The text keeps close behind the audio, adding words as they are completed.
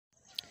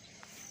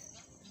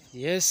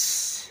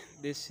Yes,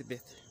 this is the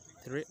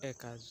 3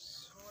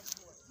 acres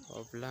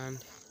of land.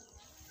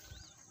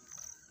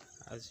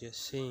 As you're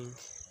seeing,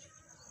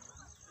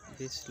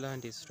 this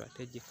land is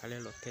strategically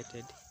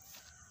located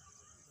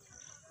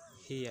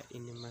here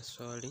in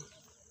Masoli.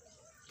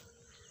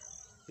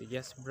 You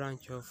just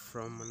branch off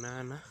from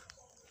Munana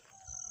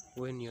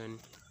when you're in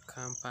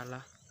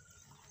Kampala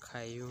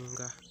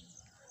Kayunga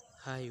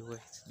highway.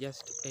 It's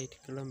just 8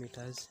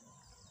 kilometers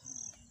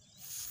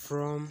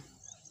from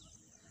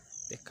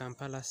the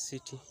Kampala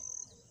city.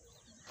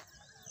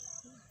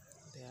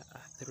 There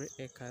are 3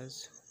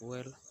 acres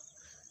well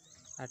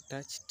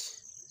attached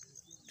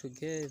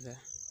together.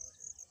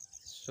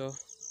 So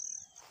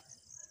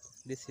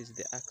this is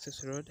the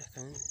access road.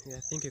 I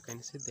think you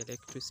can see the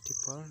electricity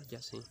pole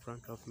just in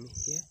front of me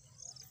here.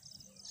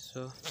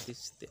 So this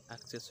is the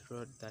access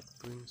road that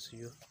brings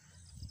you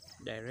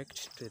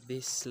direct to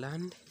this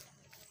land.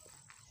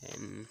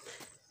 And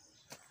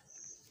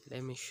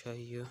let me show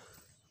you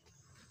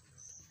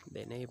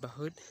the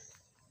neighborhood.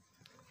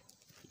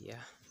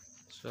 Yeah,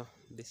 so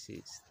this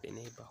is the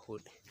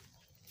neighborhood.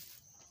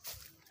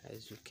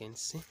 As you can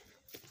see,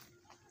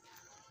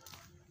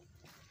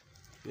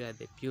 here are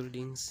the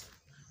buildings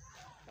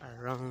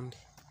around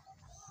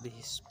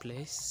this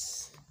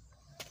place,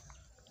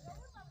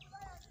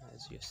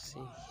 as you see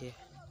here.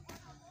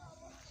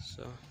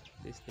 So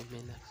this is the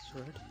main access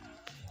road,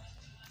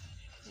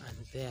 and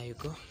there you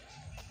go.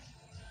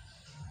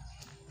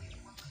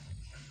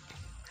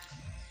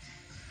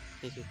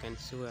 If you can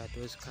see where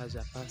those cars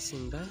are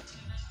passing by,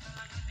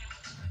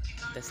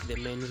 that's the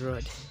main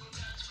road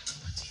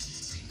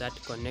that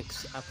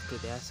connects up to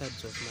the other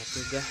sides of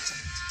Matuga.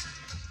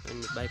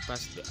 When you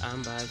bypass the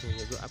Ambers and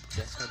you go up to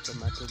the sides of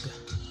Matuga.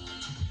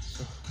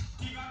 So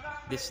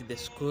this is the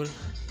school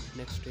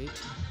next to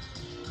it,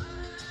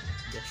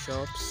 the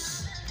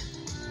shops,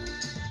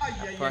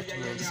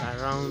 apartments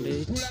around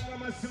it. So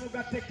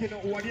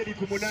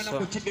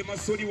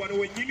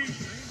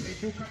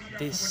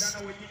this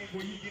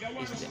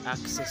is the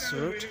access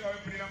route,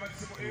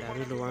 and I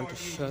really want to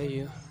show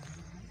you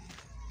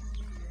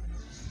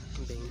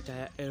the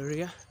entire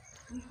area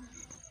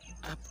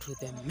up to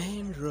the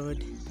main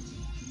road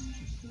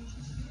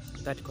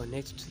that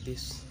connects to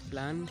this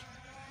land.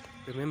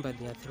 Remember,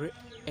 there are 3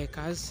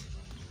 acres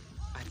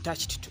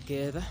attached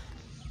together,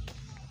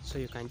 so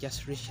you can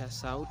just reach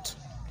us out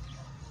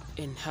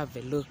and have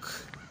a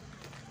look.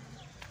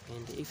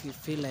 And if you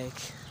feel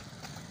like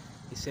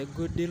it's a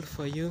good deal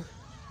for you,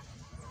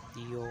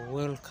 you're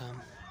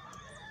welcome.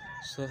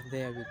 So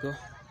there we go,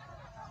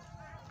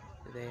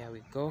 there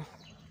we go,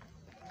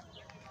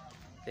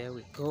 there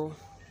we go.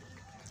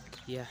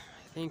 Yeah,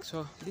 I think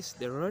so. This is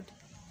the road,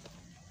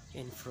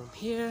 and from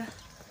here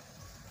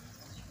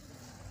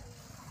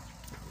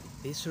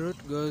this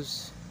route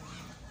goes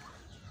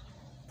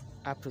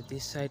up to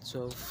these sides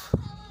of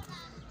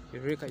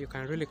Eureka. You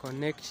can really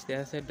connect the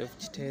other side of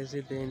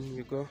Chitezi, then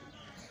you go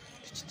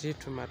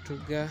to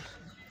Matuga.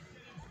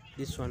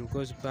 This one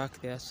goes back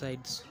the other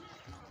sides,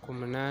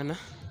 Kumunana,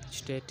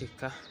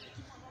 Chitetika.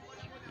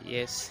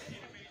 Yes,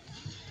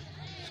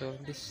 so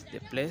this is the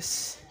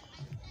place.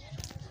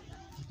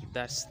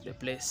 That's the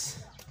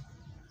place.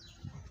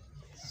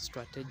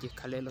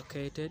 Strategically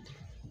located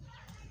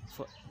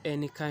for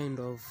any kind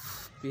of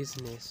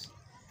business.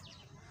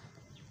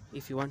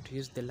 If you want to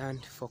use the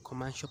land for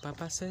commercial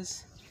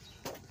purposes,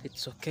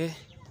 it's okay.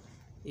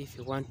 If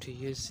you want to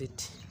use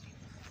it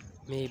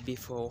maybe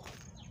for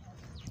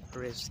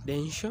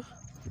residential,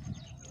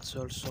 it's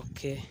also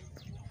okay.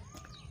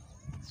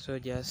 So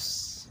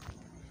just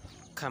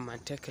come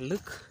and take a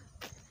look.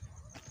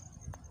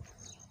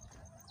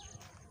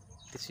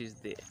 This is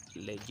the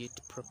Legit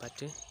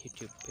Property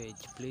YouTube page.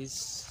 Please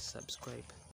subscribe.